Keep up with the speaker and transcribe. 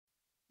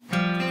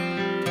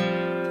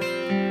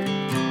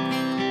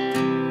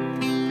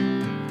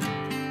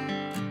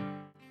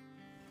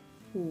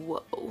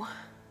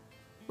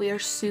We are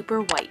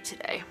super white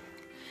today.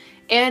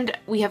 And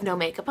we have no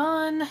makeup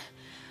on.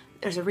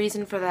 There's a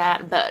reason for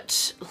that,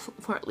 but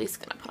we're at least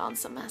gonna put on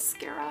some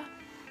mascara.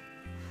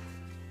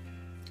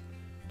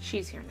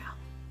 She's here now.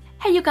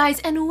 Hey you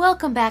guys, and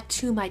welcome back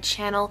to my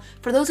channel.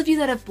 For those of you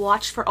that have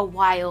watched for a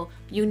while,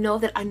 you know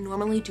that I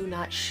normally do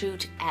not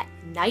shoot at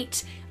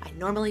night. I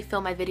normally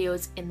film my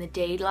videos in the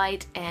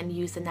daylight and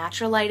use the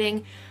natural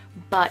lighting,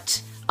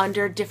 but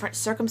under different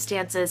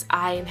circumstances,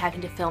 I am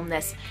having to film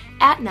this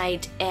at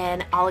night,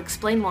 and I'll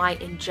explain why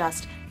in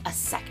just a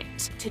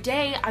second.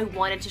 Today, I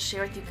wanted to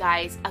share with you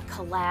guys a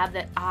collab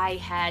that I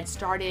had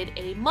started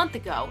a month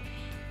ago,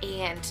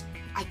 and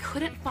I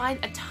couldn't find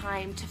a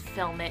time to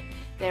film it.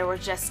 There were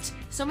just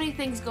so many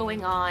things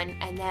going on,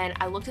 and then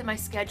I looked at my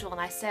schedule and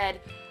I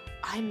said,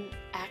 I'm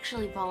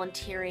actually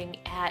volunteering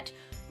at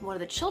one of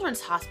the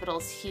children's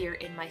hospitals here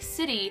in my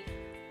city.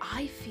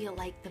 I feel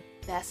like the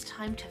best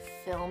time to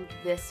film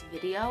this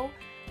video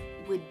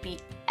would be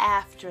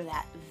after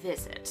that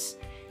visit.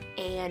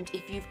 And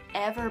if you've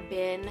ever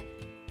been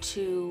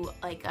to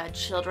like a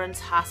children's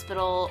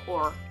hospital,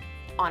 or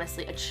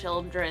honestly a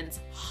children's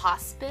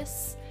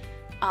hospice,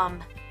 or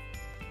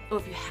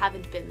if you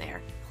haven't been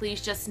there,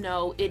 please just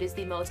know it is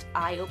the most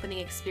eye-opening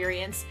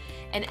experience.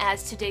 And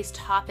as today's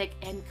topic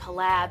and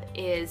collab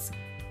is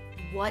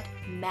what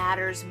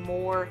matters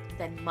more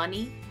than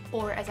money,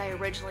 or as I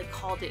originally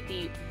called it,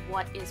 the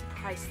What is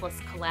Priceless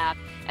collab.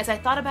 As I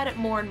thought about it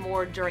more and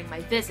more during my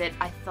visit,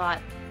 I thought,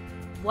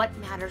 what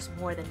matters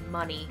more than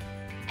money?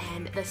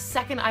 And the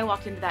second I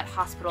walked into that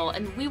hospital,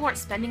 and we weren't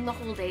spending the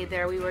whole day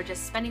there, we were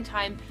just spending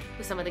time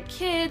with some of the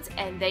kids,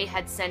 and they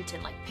had sent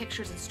in like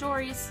pictures and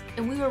stories,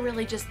 and we were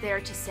really just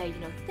there to say, you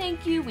know,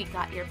 thank you, we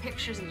got your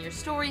pictures and your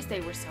stories, they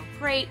were so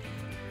great.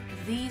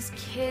 These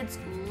kids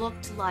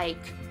looked like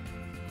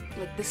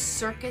the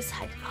circus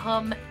had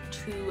come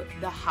to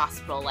the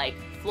hospital, like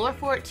floor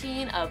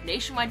 14 of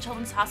Nationwide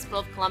Children's Hospital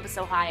of Columbus,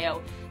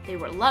 Ohio. They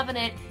were loving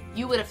it.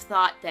 You would have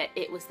thought that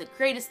it was the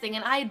greatest thing,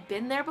 and I had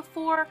been there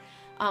before.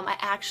 I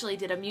actually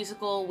did a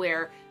musical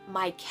where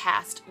my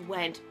cast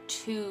went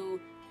to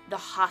the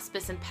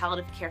hospice and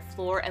palliative care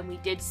floor, and we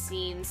did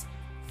scenes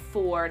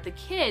for the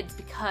kids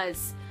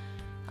because,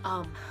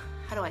 how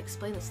do I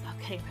explain this without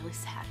getting really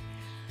sad?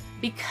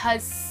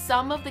 Because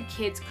some of the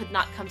kids could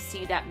not come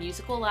see that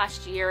musical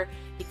last year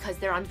because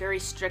they're on very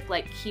strict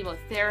like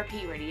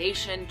chemotherapy,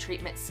 radiation,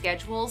 treatment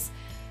schedules.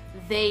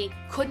 They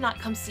could not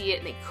come see it,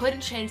 and they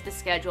couldn't change the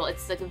schedule.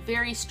 It's like a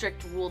very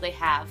strict rule they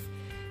have.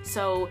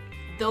 So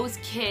those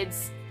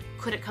kids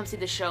couldn't come see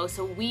the show,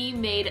 so we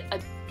made a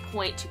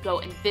point to go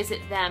and visit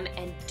them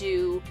and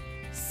do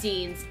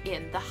scenes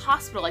in the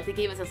hospital. Like they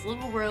gave us this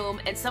little room,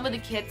 and some of the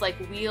kids like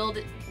wheeled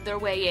their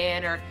way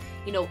in, or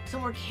you know,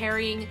 some were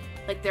carrying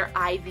like their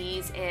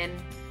IVs in.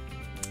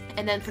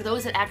 And then for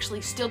those that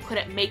actually still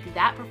couldn't make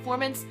that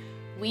performance,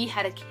 we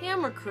had a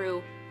camera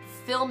crew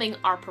filming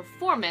our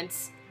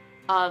performance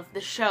of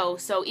the show.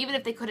 So even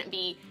if they couldn't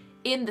be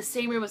in the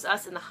same room as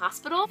us in the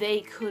hospital,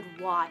 they could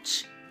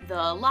watch the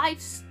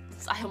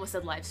I almost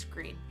said live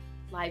stream.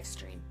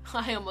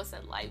 I almost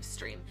said live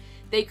stream.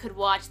 They could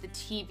watch the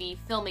TV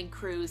filming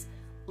crews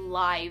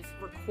live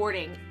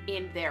recording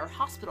in their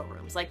hospital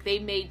rooms. Like they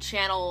made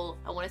channel,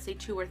 I want to say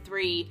 2 or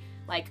 3,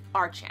 like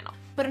our channel.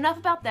 But enough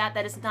about that.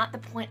 That is not the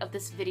point of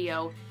this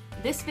video.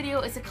 This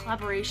video is a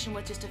collaboration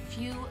with just a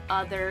few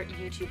other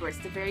YouTubers.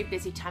 It's a very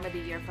busy time of the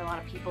year for a lot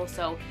of people,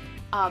 so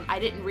I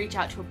didn't reach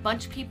out to a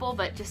bunch of people,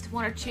 but just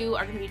 1 or 2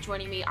 are going to be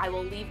joining me. I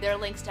will leave their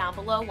links down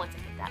below once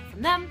I get that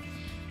from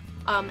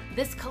them.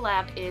 This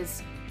collab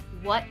is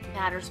what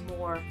matters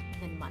more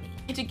than money.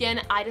 And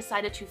again, I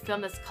decided to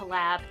film this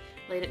collab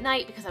late at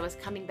night because I was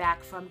coming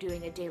back from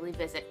doing a daily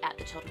visit at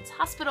the children's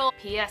hospital.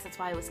 P.S. That's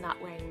why I was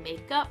not wearing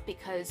makeup,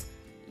 because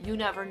you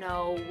never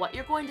know what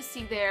you're going to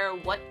see there,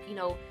 what, you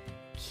know,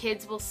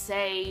 kids will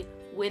say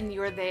when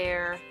you're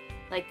there.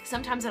 Like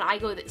sometimes when I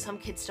go, some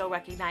kids still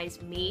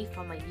recognize me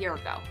from a year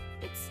ago.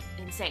 It's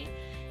insane.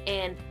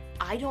 And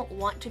I don't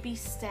want to be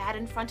sad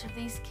in front of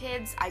these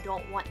kids. I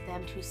don't want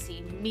them to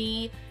see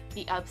me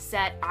be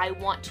upset. I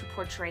want to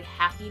portray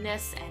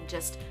happiness and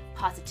just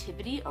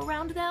positivity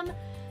around them.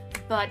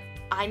 But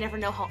I never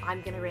know how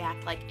I'm gonna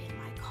react, like in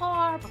my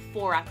car,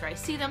 before, after I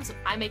see them. So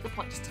I make a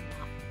point just to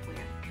not wear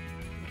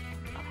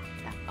makeup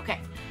around them. Okay,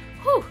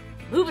 whew,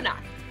 moving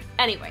on.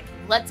 Anyway,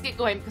 let's get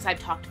going because I've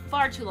talked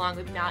far too long.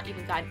 We've not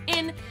even gotten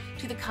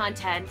into the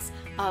contents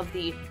of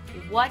the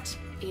What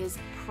is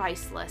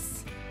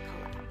Priceless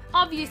collab.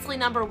 Obviously,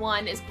 number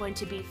 1 is going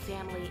to be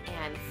family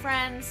and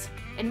friends.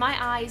 In my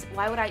eyes,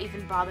 why would I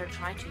even bother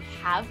trying to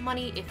have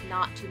money if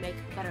not to make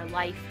a better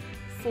life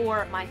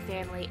for my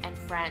family and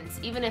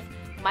friends? Even if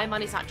my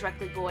money's not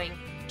directly going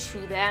to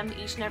them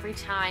each and every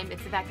time,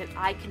 it's the fact that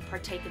I can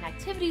partake in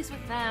activities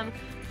with them,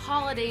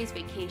 holidays,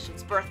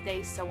 vacations,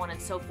 birthdays, so on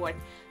and so forth.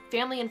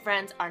 Family and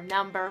friends are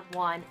number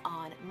 1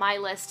 on my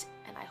list,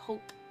 and I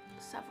hope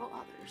several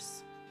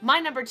others. My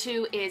number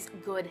 2 is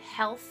good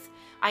health.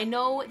 I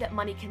know that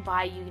money can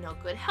buy you,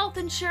 good health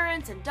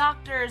insurance and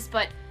doctors,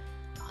 but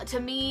to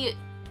me,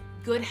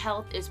 good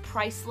health is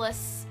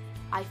priceless.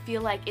 I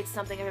feel like it's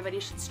something everybody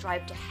should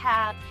strive to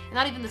have, and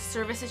not even the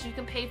services you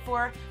can pay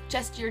for,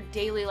 just your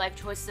daily life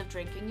choices of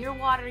drinking your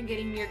water and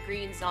getting your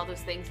greens and all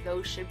those things.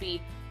 Those should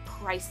be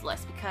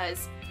priceless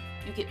because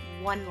you get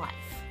one life.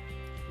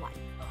 One.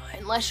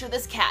 Unless you're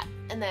this cat,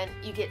 and then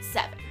you get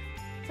 7.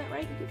 Is that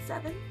right? You get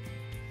 7?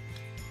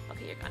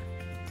 Okay, you're gone.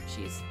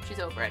 She's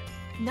over it.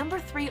 Number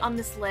 3 on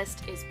this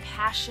list is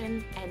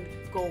passion and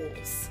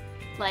goals.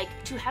 Like,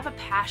 to have a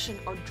passion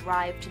or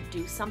drive to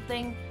do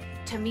something,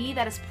 to me,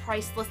 that is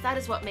priceless. That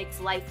is what makes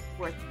life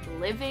worth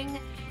living.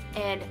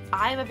 And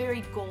I'm a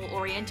very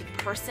goal-oriented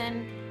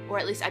person, or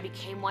at least I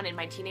became one in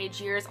my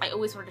teenage years. I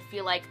always wanted to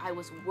feel like I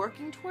was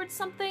working towards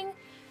something.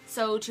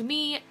 So to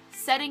me,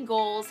 setting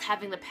goals,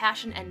 having the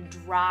passion and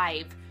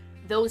drive,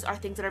 those are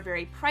things that are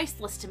very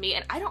priceless to me.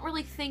 And I don't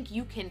really think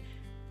you can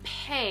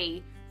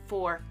pay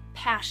for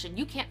passion.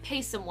 You can't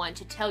pay someone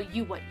to tell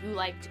you what you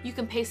like. You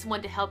can pay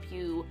someone to help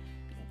you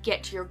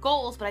get to your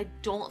goals, but I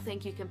don't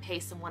think you can pay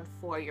someone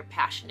for your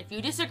passion. If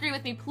you disagree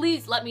with me,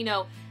 please let me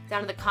know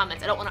down in the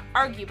comments. I don't want to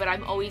argue, but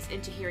I'm always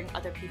into hearing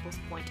other people's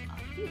point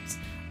of views.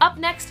 Up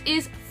next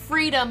is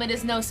freedom. It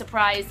is no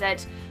surprise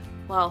that,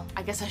 well,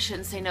 I guess I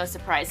shouldn't say no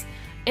surprise.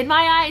 In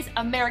my eyes,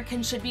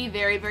 Americans should be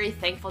very, very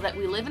thankful that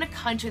we live in a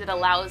country that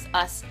allows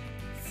us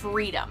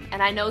freedom.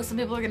 And I know some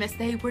people are gonna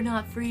say, we're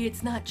not free,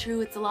 it's not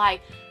true, it's a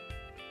lie.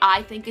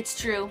 I think it's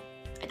true.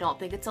 I don't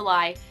think it's a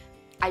lie.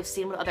 I've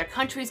seen what other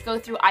countries go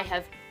through. I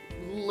have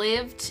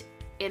lived,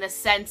 in a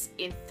sense,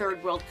 in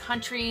third world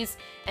countries,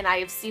 and I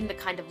have seen the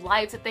kind of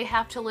lives that they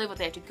have to live, what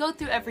they have to go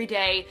through every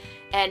day,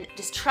 and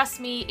just trust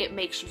me, it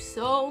makes you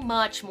so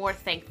much more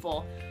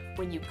thankful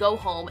when you go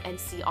home and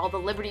see all the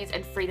liberties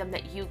and freedom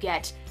that you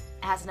get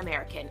as an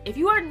American. If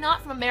you are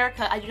not from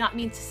America, I do not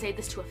mean to say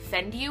this to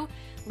offend you.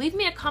 Leave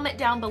me a comment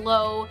down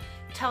below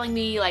telling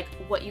me like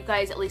what you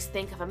guys at least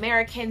think of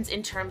Americans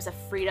in terms of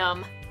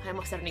freedom. I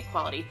almost said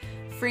inequality.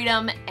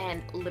 Freedom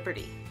and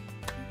liberty.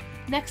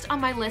 Next on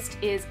my list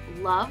is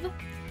love.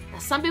 Now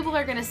some people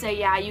are gonna say,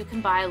 yeah, you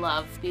can buy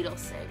love. Beatles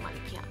say money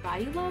can't buy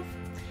you love.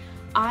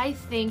 I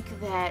think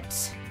that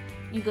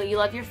you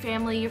love your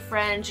family, your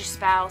friends, your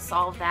spouse,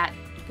 all of that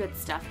good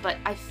stuff, but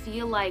I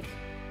feel like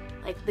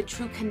the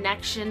true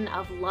connection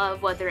of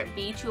love, whether it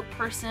be to a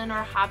person or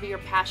a hobby or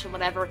passion,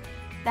 whatever,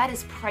 that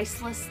is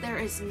priceless. There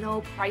is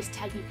no price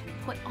tag you can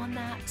put on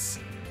that.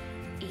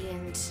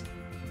 And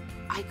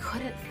I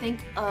couldn't think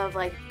of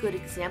like good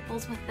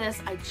examples with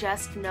this. I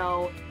just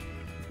know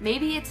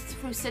maybe it's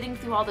through sitting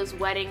through all those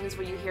weddings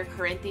where you hear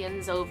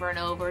Corinthians over and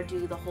over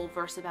do the whole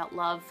verse about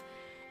love.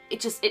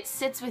 It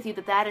sits with you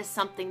that that is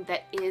something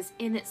that is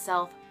in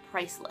itself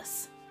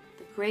priceless.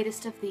 The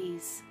greatest of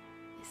these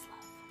is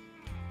love.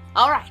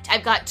 All right,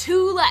 I've got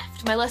 2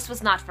 left. My list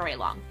was not very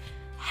long.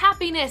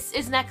 Happiness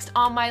is next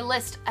on my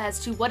list as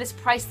to what is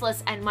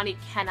priceless and money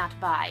cannot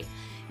buy.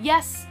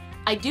 Yes,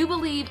 I do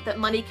believe that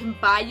money can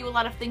buy you a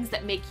lot of things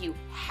that make you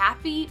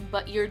happy,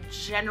 but your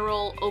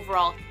general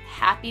overall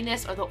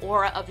happiness or the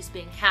aura of just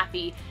being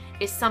happy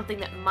is something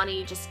that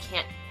money just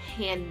can't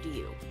hand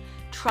you.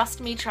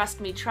 Trust me,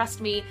 trust me,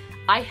 trust me.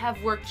 I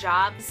have worked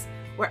jobs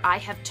where I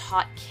have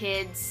taught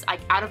kids,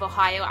 like out of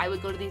Ohio, I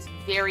would go to these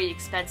very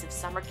expensive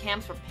summer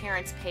camps where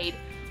parents paid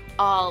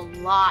a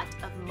lot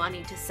of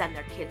money to send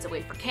their kids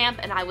away for camp,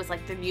 and I was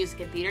like their music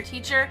and theater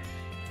teacher.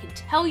 I can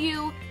tell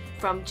you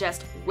from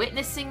just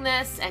witnessing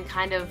this and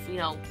kind of, you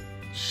know,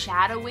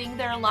 shadowing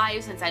their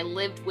lives since I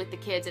lived with the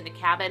kids in the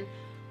cabin,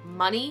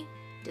 money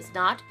does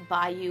not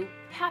buy you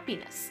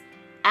happiness.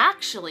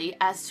 Actually,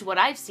 as to what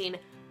I've seen,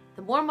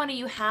 the more money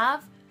you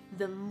have,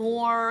 the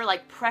more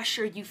like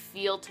pressure you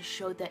feel to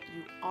show that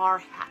you are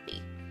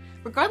happy.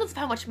 Regardless of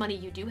how much money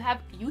you do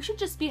have, you should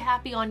just be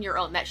happy on your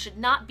own. That should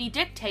not be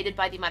dictated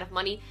by the amount of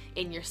money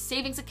in your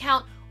savings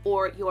account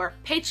or your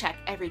paycheck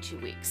every 2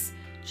 weeks.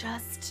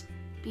 Just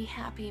be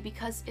happy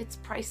because it's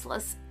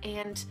priceless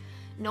and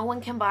no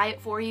one can buy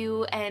it for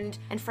you, and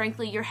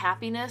frankly, your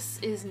happiness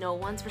is no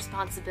one's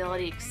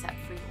responsibility except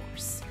for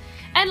yours.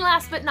 And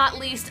last but not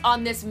least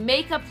on this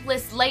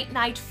makeup-less late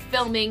night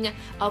filming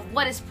of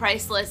what is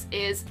priceless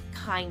is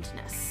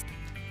kindness.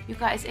 You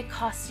guys, it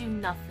costs you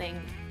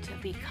nothing to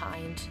be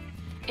kind.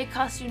 It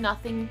costs you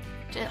nothing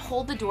to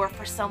hold the door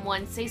for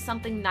someone, say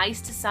something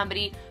nice to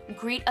somebody,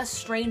 greet a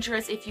stranger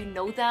as if you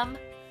know them.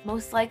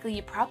 Most likely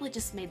you probably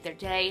just made their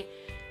day.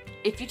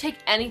 If you take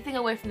anything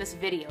away from this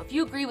video, if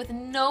you agree with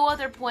no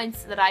other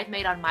points that I've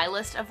made on my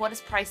list of what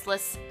is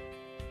priceless,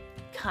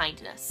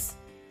 kindness.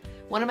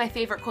 One of my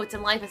favorite quotes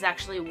in life is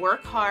actually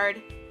work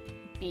hard,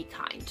 be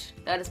kind.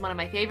 That is one of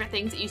my favorite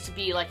things. It used to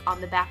be like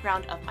on the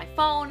background of my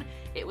phone.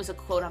 It was a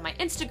quote on my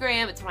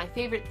Instagram. It's one of my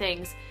favorite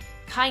things.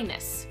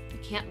 Kindness. You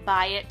can't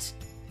buy it,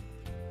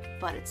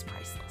 but it's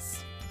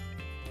priceless.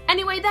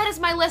 Anyway, that is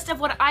my list of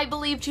what I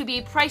believe to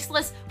be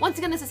priceless. Once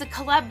again, this is a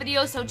collab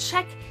video, so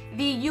check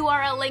the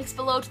URL links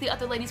below to the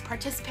other ladies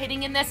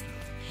participating in this.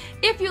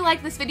 If you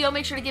like this video,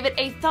 make sure to give it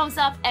a thumbs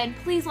up, and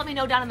please let me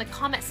know down in the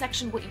comment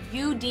section what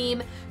you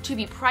deem to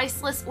be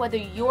priceless, whether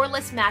your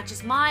list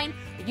matches mine,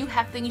 or you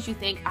have things you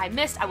think I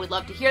missed. I would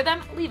love to hear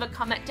them. Leave a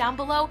comment down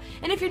below,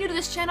 and if you're new to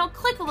this channel,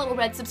 click the little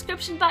red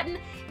subscription button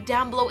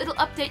down below. It'll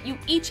update you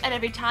each and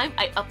every time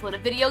I upload a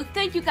video.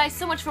 Thank you guys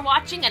so much for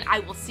watching, and I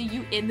will see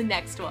you in the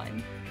next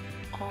one.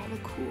 All the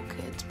cool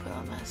kids put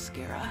on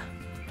mascara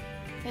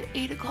at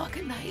 8 o'clock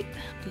at night.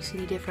 Do you see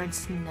any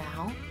difference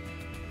now?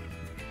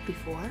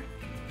 Before?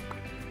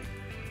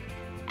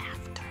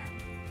 After?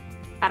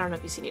 I don't know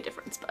if you see any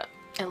difference, but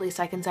at least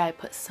I can say I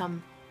put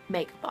some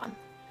makeup on.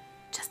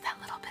 Just that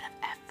little bit of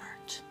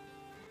effort.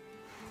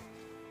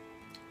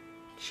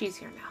 She's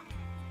here now.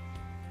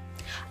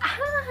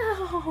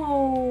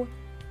 Ow!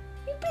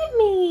 You bit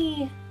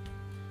me!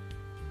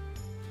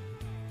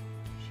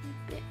 She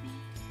bit me.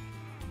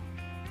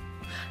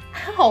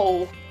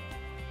 Ow!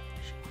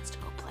 She wants to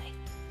go play.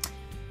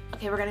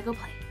 Okay, we're gonna go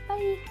play.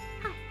 Bye!